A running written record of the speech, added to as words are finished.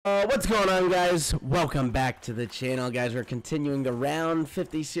What's going on, guys? Welcome back to the channel, guys. We're continuing the round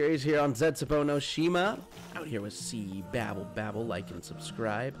 50 series here on Zetsubou No Shima. Out here with cbablebable. Like and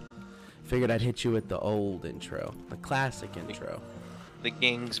subscribe. Figured I'd hit you with the old intro, the classic intro. The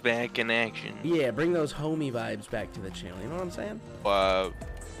gang's back in action. Yeah, bring those homie vibes back to the channel. You know what I'm saying?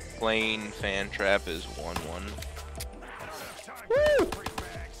 Plain fan trap is 1-1. Woo!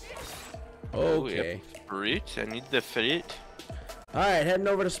 Oh, Okay. yep. Fruit. I need the fruit. Alright, heading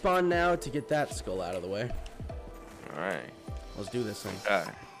over to spawn now to get that skull out of the way. Alright. Let's do this thing.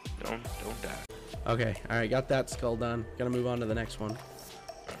 Don't die. Okay, alright, got that skull done. Gotta move on to the next one.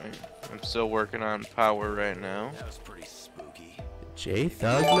 Alright. I'm still working on power right now. That was pretty spooky. J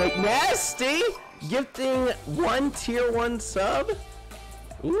Thug McNasty gifting one tier 1 sub.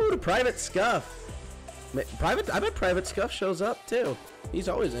 Ooh, the Private Scuff. I bet Private Scuff shows up too. He's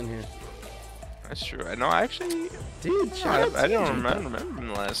always in here. That's true. I know. Actually, Dude, I don't remember him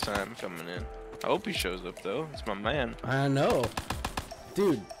the last time coming in. I hope he shows up though. It's my man. I know.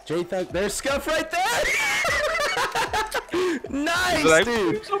 Dude, J Thug, there's Scuff right there. Nice, Like,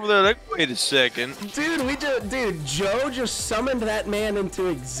 dude. he's over there. Like, wait a second. Dude, Joe just summoned that man into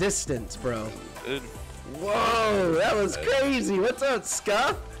existence, bro. Dude. Whoa, that was crazy. What's up,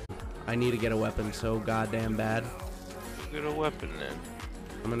 Scuff? I need to get a weapon so goddamn bad. Get a weapon then.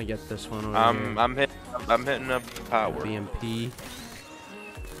 I'm gonna get this one over here. I'm hitting up the power. BMP.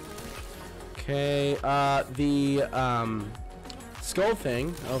 Okay, the skull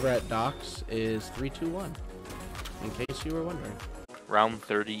thing over at Docks is 321. In case you were wondering. Round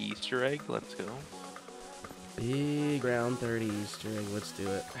 30 Easter egg. Let's go. Big round 30 Easter egg. Let's do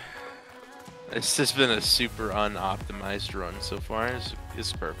it. It's just been a super unoptimized run so far.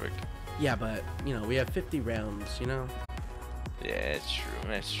 It's perfect. Yeah, but you know we have 50 rounds. You know. Yeah, it's true.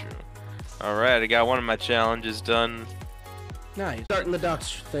 That's true. All right, I got one of my challenges done. Nice. Starting the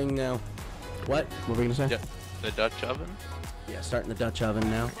Docks thing now. What? What were we gonna say? The Dutch oven. Yeah, starting the Dutch oven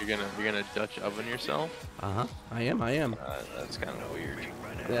now. You're gonna Dutch oven yourself. I am. That's kind of weird.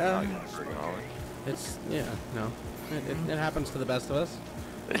 Yeah. It's no. It happens to the best of us.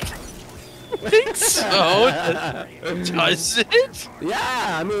 I think so. Does it?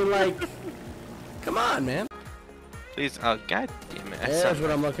 Yeah, I mean, like, come on, man. Please, oh god damn it! There's what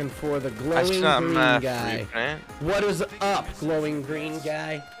I'm looking for, the glowing green guy. What is up, glowing green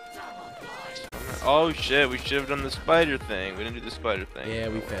guy? Oh shit, we should have done the spider thing. We didn't do the spider thing. Yeah,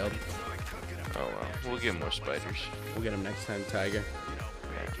 we failed. Oh well, we'll get more spiders. We'll get him next time, Tiger.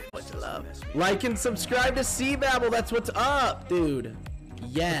 What's love? Like and subscribe to cbabble. That's what's up, dude.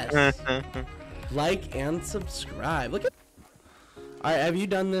 Yes. Like and subscribe. Look at. All right, have you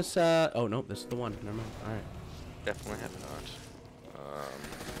done this? Oh no, this is the one. Never mind. All right. Definitely have not.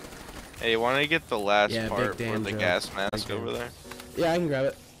 Hey, want to get the last part for the gas mask over there? Yeah, I can grab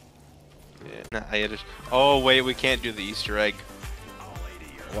it. Yeah. Nah, I just. Oh wait, we can't do the Easter egg.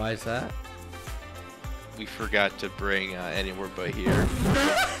 Why is that? We forgot to bring anywhere but here.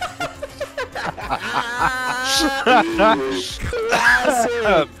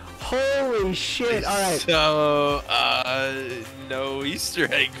 Classic. Holy shit! All right. So no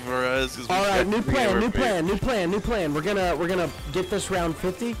Easter egg for us. All right, new plan. We're gonna get this round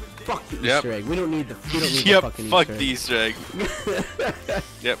 50. Fuck the Easter egg. We don't need the fucking fuck Easter egg. the Easter egg.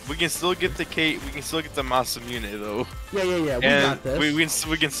 Yep, we can still get the Kate. We can still get the Masamune though. Yeah. We got this.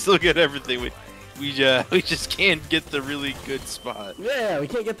 We can still get everything. We just can't get the really good spot. Yeah, we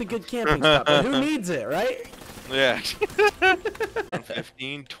can't get the good camping spot. But who needs it, right? Yeah.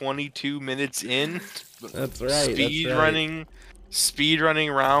 15, 22 minutes in. That's right. Speed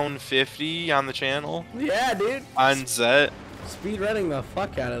running round 50 on the channel. Yeah, dude. On Zet. Speed running the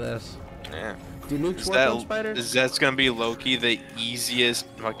fuck out of this. Yeah. Do nukes work on spiders? That's gonna be low-key the easiest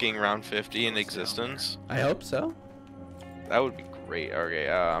fucking round 50 in existence. I hope so. That would be great. Okay,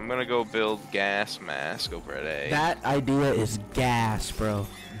 I'm gonna go build gas mask over at A. That idea is gas, bro.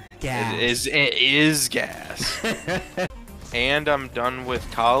 Gas. It is gas. And I'm done with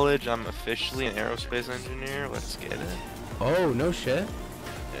college. I'm officially an aerospace engineer. Let's get it. Oh, no shit.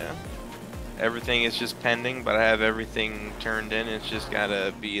 Yeah. Everything is just pending, but I have everything turned in. It's just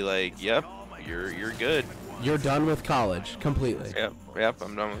gotta be like, yep, you're good. You're done with college completely. Yep,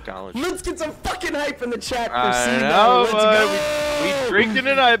 I'm done with college. Let's get some fucking hype in the chat for I know, Let's go. We drinking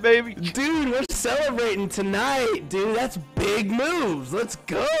tonight, baby. Dude, we're celebrating tonight, dude. That's big moves. Let's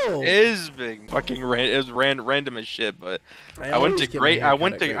go. It is big. Fucking it was random as shit, but I went to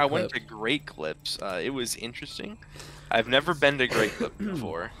Great Clips. It was interesting. I've never been to Great Clips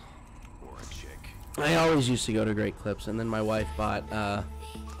before. I always used to go to Great Clips, and then my wife bought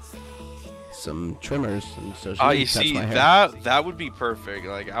some trimmers, and so she Oh, can you touch see, my hair. that would be perfect.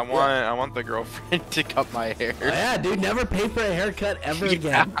 Like, I want the girlfriend to cut my hair. Oh, yeah, dude, never pay for a haircut ever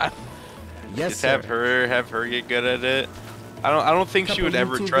again. Yes, Just sir. have her get good at it. I don't think she would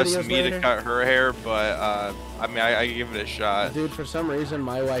ever trust me to cut her hair, but I mean, I give it a shot. Dude, for some reason,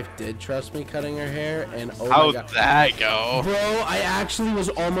 my wife did trust me cutting her hair, and oh how'd my God. that go? Bro, I actually was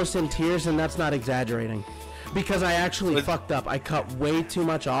almost in tears, and that's not exaggerating. Because I actually fucked up. I cut way too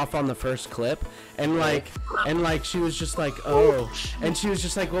much off on the first clip, and like she was just like, oh, and she was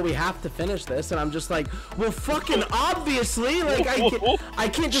just like, well, we have to finish this, and I'm just like, well, fucking obviously, like I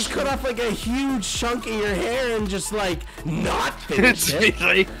can't just cut off like a huge chunk of your hair and just like not finish it.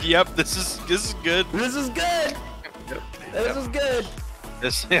 Like, yep, this is good. This is good. This is good.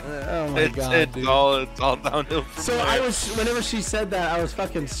 Oh my God, dude. It's all downhill from So there. I was, whenever she said that, I was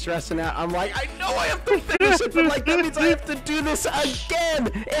fucking stressing out. I'm like, I know I have to finish it, but like that means I have to do this again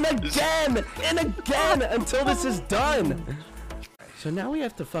and again and again until this is done. So now we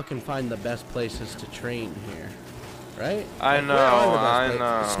have to fucking find the best places to train here, right? I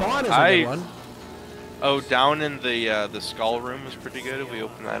know. Spawn is a good one. Oh, down in the skull room is pretty good if we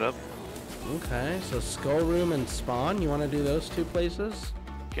open that up. Okay, so Skull Room and Spawn, you want to do those two places?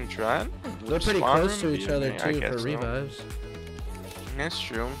 Can try it. They're pretty Spawn close to room? each other Yeah, I too guess for so. revives. That's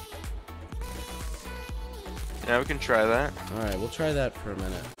true. Yeah, we can try that. Alright, we'll try that for a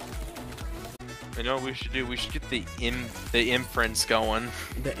minute. You know what we should do? We should get the imprints going.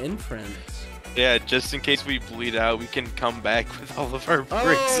 The imprints? Yeah, just in case we bleed out, we can come back with all of our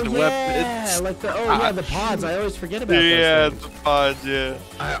bricks and weapons. Like the pods. I always forget about those. Yeah, things. the pods, yeah.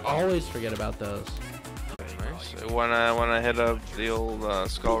 I always forget about those. Nice. Wanna hit up the old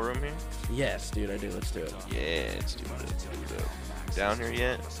skull room here? Yes, dude, I do. Let's do it. Yeah, let's do it. Down here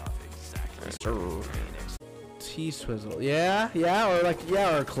yet? T-Swizzle. Yeah,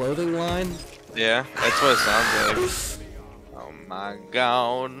 or a clothing line. Yeah, that's what it sounds like. Oh my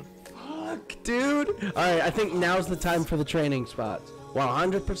God. Fuck, dude. Alright, I think now's the time for the training spots.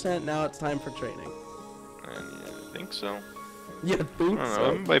 100% now it's time for training. I think so. You think I don't so?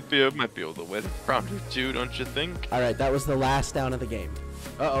 know, it might be able to win round or two, don't you think? Alright, that was the last down of the game.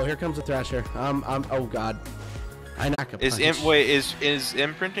 Uh-oh, here comes a Thrasher. Oh God. I knock a punch. Is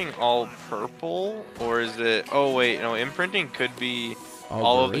imprinting all purple, or is it? Oh wait, no, imprinting could be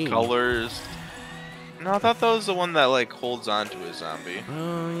all of the colors. No, I thought that was the one that like holds on to a zombie.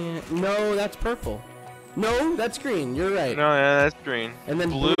 Oh yeah. No, that's purple. No, that's green. You're right. No, yeah, that's green. And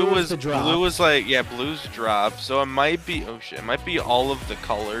then blue was the drop. Blue was like, yeah, blue's drop. So it might be, oh shit, it might be all of the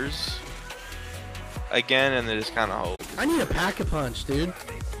colors again, and they just kind of hope. I need a pack-a-punch, dude.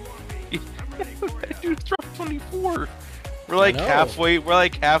 Dude, it's drop 24. We're like halfway. We're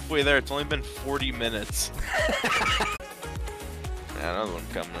like halfway there. It's only been 40 minutes. Yeah, another one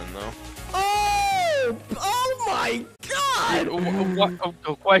coming in though. Oh my God!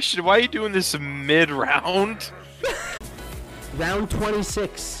 What question? Why are you doing this mid-round? Round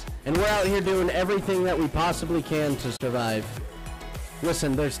 26, and we're out here doing everything that we possibly can to survive.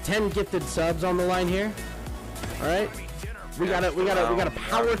 Listen, there's 10 gifted subs on the line here. All right, we gotta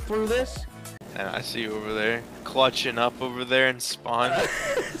power through this. And I see you over there, clutching up over there in spawn.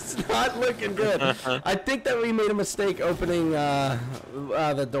 It's not looking good. I think that we made a mistake opening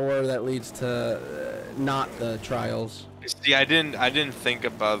the door that leads to not the trials. See, I didn't think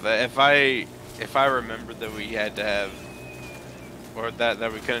about that. If I remembered that we had to have, or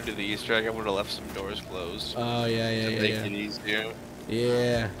that we couldn't do the Easter egg, I would have left some doors closed. Oh yeah. To make it easier.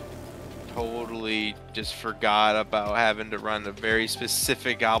 Yeah. Totally just forgot about having to run a very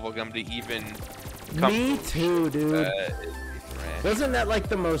specific gobblegum to even come. Me too, dude. Right. Wasn't that like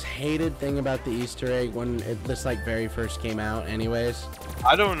the most hated thing about the Easter egg when this like very first came out anyways?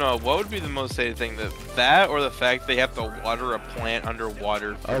 I don't know. What would be the most hated thing? That or the fact they have to water a plant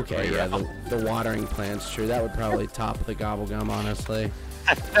underwater? Okay, yeah, the watering plant's true. That would probably top the gobblegum, honestly.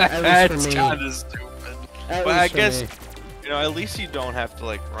 At least for me. Kind of stupid. But I guess, you know, at least you don't have to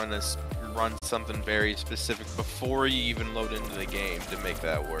like run something very specific before you even load into the game to make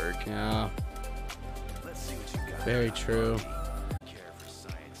that work. Yeah. Very true.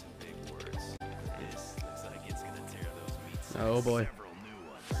 Oh boy.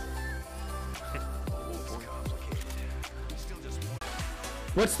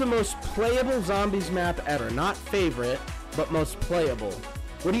 What's the most playable zombies map ever? Not favorite, but most playable.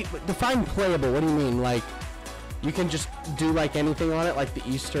 What do you define playable? What do you mean? Like you can just do like anything on it? Like the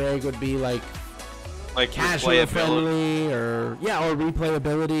Easter egg would be like casual friendly, or yeah, or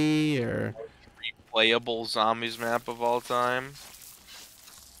replayability, or replayable zombies map of all time.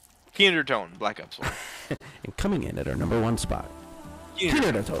 Keener Tone, Black Ops 1. And coming in at our number 1 spot,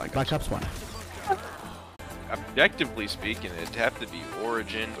 Keener Tone, Black Ops 1. objectively speaking, it'd have to be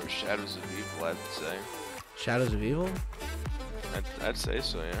Origins or Shadows of Evil, I'd say. Shadows of Evil? I'd say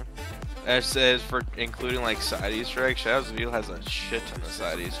so, yeah. As for including like side Easter eggs, Shadows of Evil has a shit ton of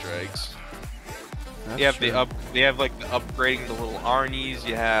side Easter eggs. That's you have true. they have like the upgrading the little Arnies.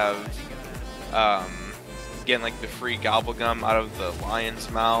 You have getting like the free gobblegum out of the lion's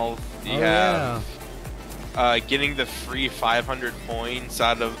mouth. You have getting the free 500 points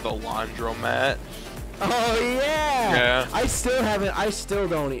out of the laundromat. Oh yeah. Yeah. I still haven't. I still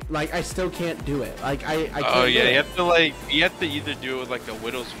don't. Like I still can't do it. Like I can't. Oh yeah. Do You have to either do it with like a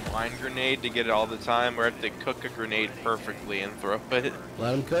Widow's Wine grenade to get it all the time, or have to cook a grenade perfectly and throw it.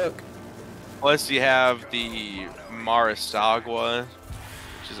 Let them cook. Plus you have the Maristagua,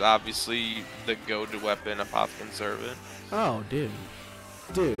 which is obviously the go-to weapon of Apothicon Servant. Oh dude,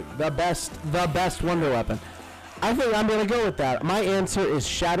 the best wonder weapon. I think I'm gonna go with that. My answer is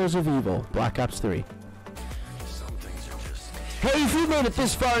Shadows of Evil, Black Ops 3. Hey, if you made it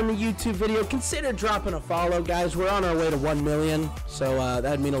this far in the YouTube video, consider dropping a follow, guys. We're on our way to 1 million, so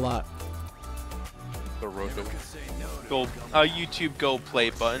that'd mean a lot. The road to YouTube Go Play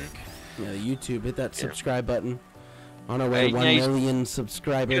button. Yeah, YouTube, hit that subscribe button. On our way to 1 million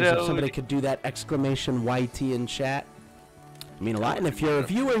subscribers. If somebody could do that exclamation YT in chat, it'd mean a lot. And if you're a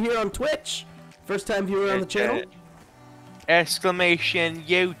viewer here on Twitch, first time viewer on the channel, exclamation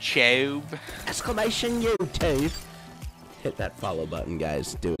YouTube. Exclamation YouTube. Hit that follow button,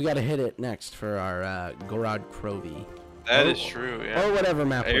 guys. Do it. We gotta hit it next for our Gorod Krovi. That is true, yeah. Or whatever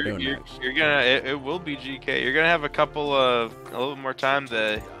map we're doing next. You're gonna, it will be GK. You're gonna have a little more time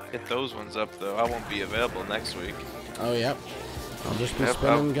to hit those ones up, though. I won't be available next week. Oh, yep. I'll just be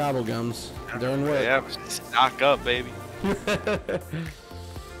spinning gobblegums during work. Yeah, stock up, baby. We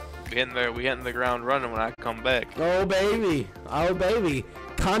hitting the ground running when I come back. Oh, baby. Oh, baby.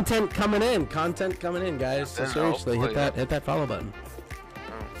 Content coming in, guys. So seriously, hit that follow button.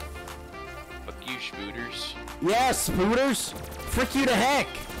 Oh. Fuck you, spooters. Yes, spooters. Frick you to heck.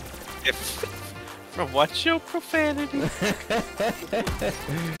 Watch your profanity.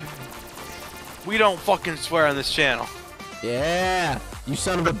 We don't fucking swear on this channel. Yeah, you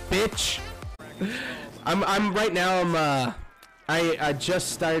son of a bitch. I'm right now. I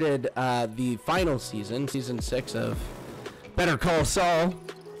just started the final season 6 of Better Call Saul.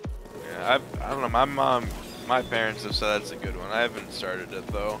 Yeah, I don't know. My parents have said that's a good one. I haven't started it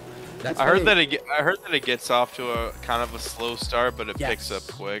though. I heard that it gets off to a kind of a slow start, but it picks up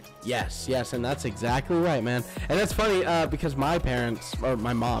quick. Yes, and that's exactly right, man. And that's funny because my parents, or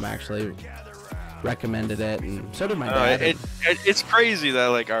my mom actually, recommended it, and so did my dad. It's crazy that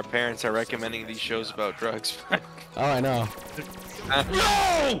like our parents are recommending these shows about drugs. Oh, I know.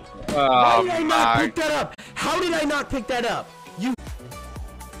 No! Oh, why did I not pick that up? How did I not pick that up? You.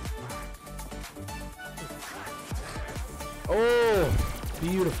 Oh,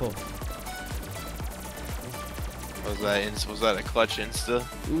 beautiful. Was that a clutch insta?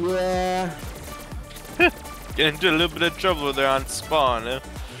 Yeah. Get into a little bit of trouble there on spawn, eh?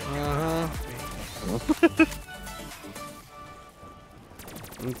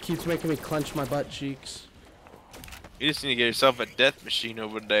 It keeps making me clench my butt cheeks. You just need to get yourself a death machine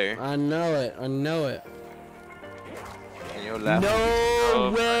over there. I know it. And you'll laugh.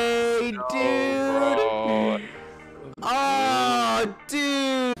 No way, dude. Bro. Oh,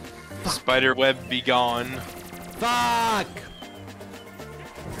 dude. Spider web be gone. Fuck.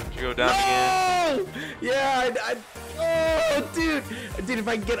 Did you go down again? Yeah, oh, dude. Dude, if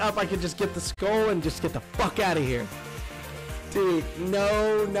I can get up, I can just get the skull and just get the fuck out of here. Dude,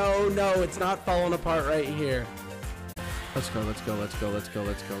 no. It's not falling apart right here. Let's go. Into the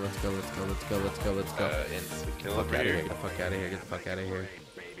kill over here. Get the fuck out of here. Get the fuck out of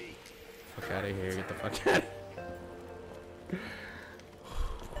here. Get the fuck out.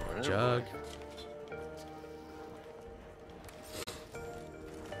 Jug.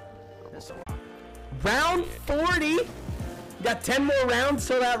 Round 40. Got 10 more rounds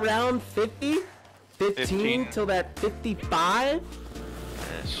till that round 50. 15 till that 55.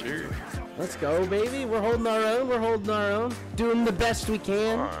 Yeah, sure. Let's go, baby. We're holding our own. Doing the best we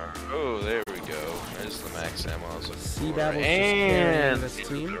can. Oh, there we go. There's the max ammo I was looking for. cbablebable And this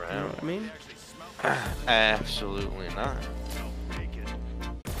team. You know what I mean? Absolutely not.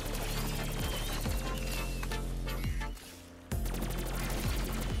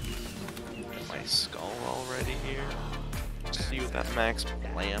 My skull already here. Let's see what that max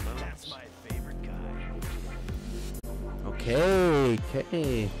blam is. Okay.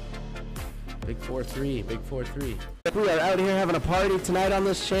 Big 4-3. We are out here having a party tonight on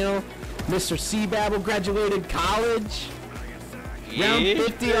this channel. Mr. cbablebable graduated college. Yeah, Round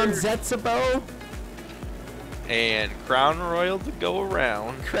 50 on Zetsubou. And Crown Royal to go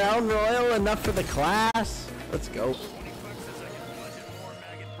around. Crown Royal, enough for the class. Let's go.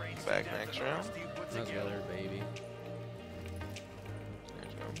 Back next round. Another baby.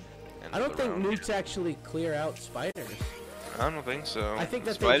 I don't think nukes actually clear out spiders. I don't think so. I think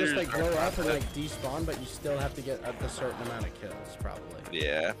that spiders they just like grow up and like despawn, but you still have to get a certain amount of kills, probably.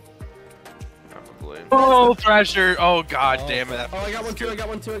 Yeah. Probably. Oh, Thrasher! Oh god damn it! Oh, I got one too. I got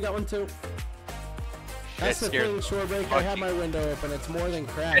one too. I got one too. That's the thing, Shorebreak. I had my window open. It's more than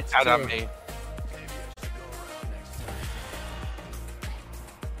cracks. It's out on me.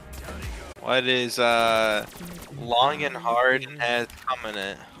 What is long and hard and has come in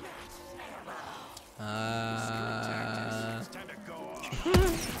it?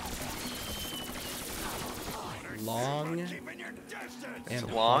 Long and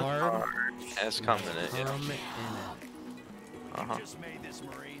hard has come in it.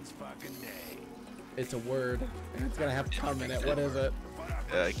 It's a word. It's gonna have come in it. What is it?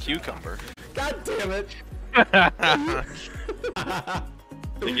 Cucumber. God damn it!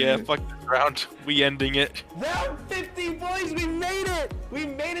 Yeah, fuck this round. We ending it. Round 50, boys. We made it. We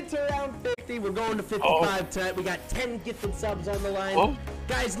made it to round 50. We're going to 55 tonight. We got 10 gifted subs on the line.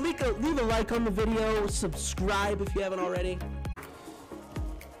 Guys, leave a like on the video. Subscribe if you haven't already.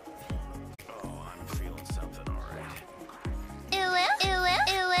 Oh, I'm feeling something alright.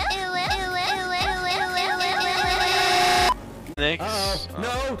 Next.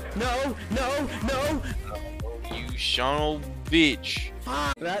 No. You son of a bitch.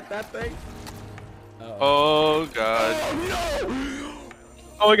 That thing. Oh god. Oh no!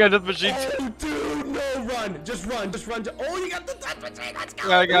 Oh, I got death machine. Oh dude, no, run. Just run. Oh, you got the death machine. Let's go.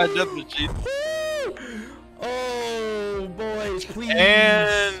 Yeah, I got death machine. Oh boys, please.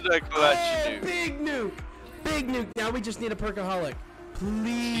 And a clutch nuke. Big nuke. Now we just need a perkaholic.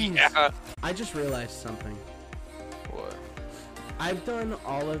 Please. Yeah. I just realized something. What? I've done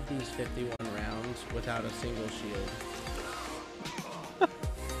all of these 51 rounds without a single shield.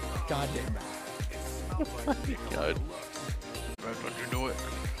 God damn it. God. Why don't you do it?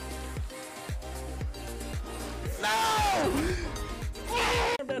 No!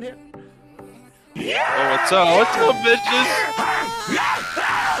 I'm down here. Oh, what's up? What's up, bitches?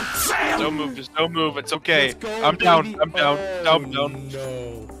 Don't move. It's okay. Go, I'm down. baby. I'm down. Oh, I'm down.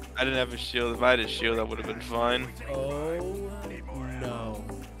 No. I didn't have a shield. If I had a shield, that would have been fine. Oh no.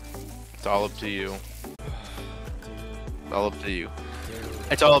 It's all up to you. It's all up to you.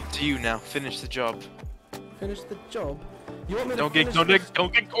 It's all up to you now. Finish the job. Finish the job. You want me to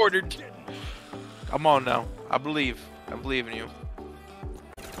Don't get cornered. Come on now. I believe in you.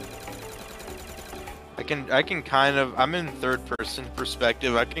 I can kind of. I'm in third person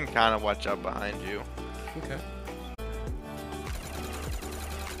perspective. I can kind of watch out behind you. Okay.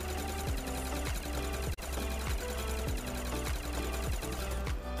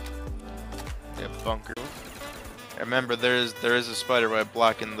 Yeah, bunker. Remember, there is a spider web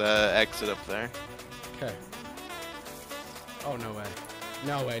blocking the exit up there. Okay. Oh no way.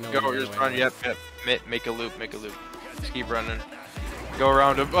 No way. Go, just run. Yep. Make a loop. Just keep running. Go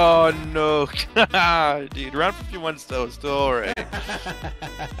around him. Oh no, dude. Round 51 still alright. Yeah,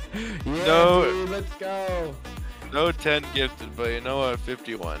 no, dude, let's go. No 10 gifted, but you know what?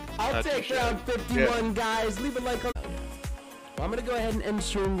 51. I'll take round 51, guys. Leave a like on. Well, I'm gonna go ahead and end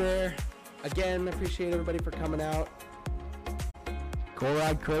stream there. Again, appreciate everybody for coming out.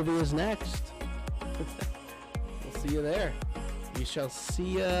 Gorod Krovi is next. We'll see you there. We shall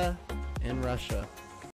see ya in Russia.